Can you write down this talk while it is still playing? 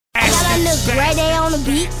young nigga right there on the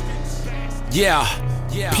beat. Yeah,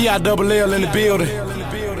 P-I-double-L in the building.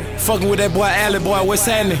 Fucking with that boy Alley Boy, what's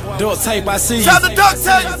happening? Duct tape, I see you. Tell the duct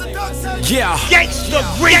tape. Yeah. Gangsta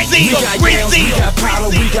breezy. We got yams, we got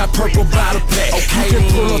powder, we got purple bottle pack. Okay, you can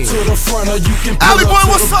pull up to the front or you can pull Alley Boy, up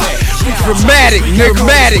to what's the up? back. Dramatic,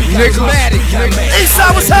 nigga.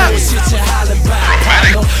 Eastside, what's happening?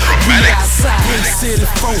 We outside, City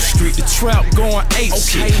 4th Street, the trap going ape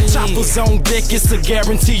shit. Choppers on deck, it's a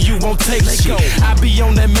guarantee you won't take shit. I be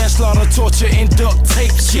on that manslaughter, torture, and duct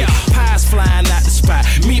tape shit. Pies flying out the spot,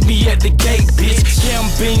 meet me at the gate, bitch. Yeah,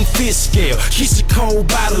 I'm being fish scale, she's a cold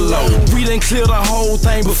by the load. We done clear the whole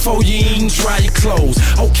thing before you even dry your clothes.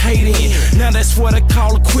 Okay then, now that's what I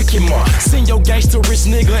call a quickie mark. Send your gangster rich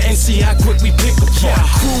nigga and see how quick we pick apart.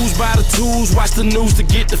 Cruise by the tools, watch the news to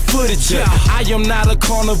get the footage of it. I am not a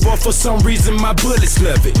carnivore, for some reason my bullets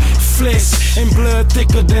love it. Flesh and blood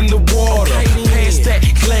thicker than the water. Past that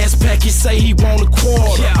glass pack, he say he want a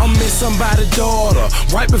quarter. I'm in somebody's daughter,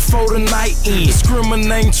 right before the night ends.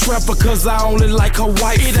 Discriminate trapper cause I only like her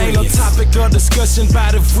white friends. It ain't a topic of discussion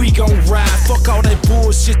about if we gon' ride. Fuck all that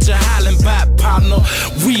bullshit you hollering about, partner.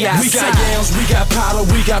 We outside. We got yams, we got powder,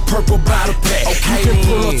 we got purple bottle pack. Okay, you can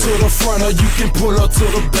pull up to the front or you can pull up to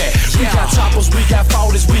the back. We got choppers, we got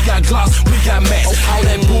 40s, we got Glocks, we got Max. All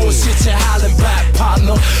that bullshit you hollering about,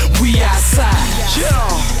 partner. We outside.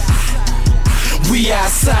 We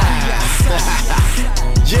outside.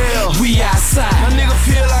 Yeah. We outside. My nigga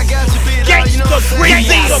feel like I got you beat out, you know what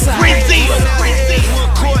I'm saying?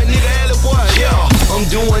 I'm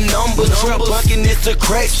doing number trap bucking, it's a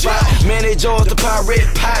crack spot. Manage all the pirate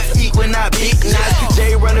pots, equal not big knots.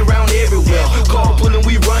 J running around everywhere, car pulling,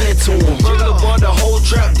 we running to him. Running up the whole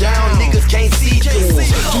trap down, niggas can't see through him.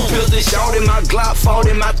 2 pills and shot in my Glock, fought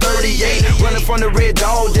in my 38. Running from the red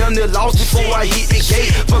dog, down there lost before I hit the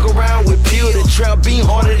gate. Fuck around with Peel, the trap being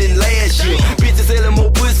harder than last year. Bitches selling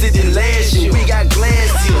more pussy than last year. We got glass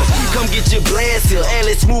here, come get your blast here.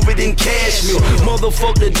 Alice smoother than cashmere.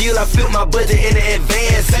 Motherfuck the deal, I filled my budget in the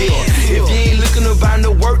advance here. If you ain't looking to find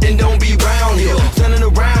the work, then don't be round here. Turning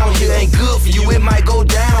around here ain't good for you, it might go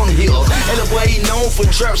downhill. And the boy he known for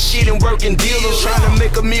trap shit and working dealers. Trying to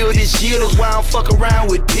make a meal this year, that's why I'm fuck around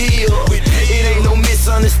with Peel. It ain't no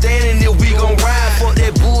misunderstanding if we gon' ride. Fuck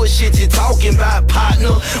that bullshit you talking about,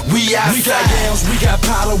 partner. We outside. We got yams, we got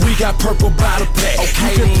powder, we got purple bottle pack.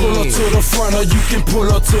 Okay, you can pull up to the front or you can pull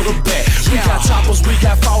up to the back. We got choppers, we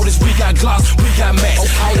got 40s, we got Glocks, we got Max.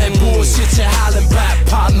 All that bullshit you hollering about,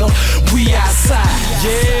 partner. We outside.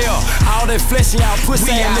 Yeah, all that flesh and y'all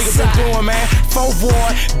pussy ass niggas been doing, man. 4 boy,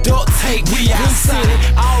 duct tape, we outside.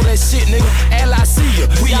 All that shit, nigga. L.I.C. ya.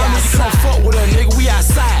 We all need to come fuck with her, nigga. We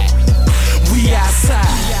outside. We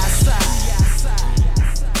outside.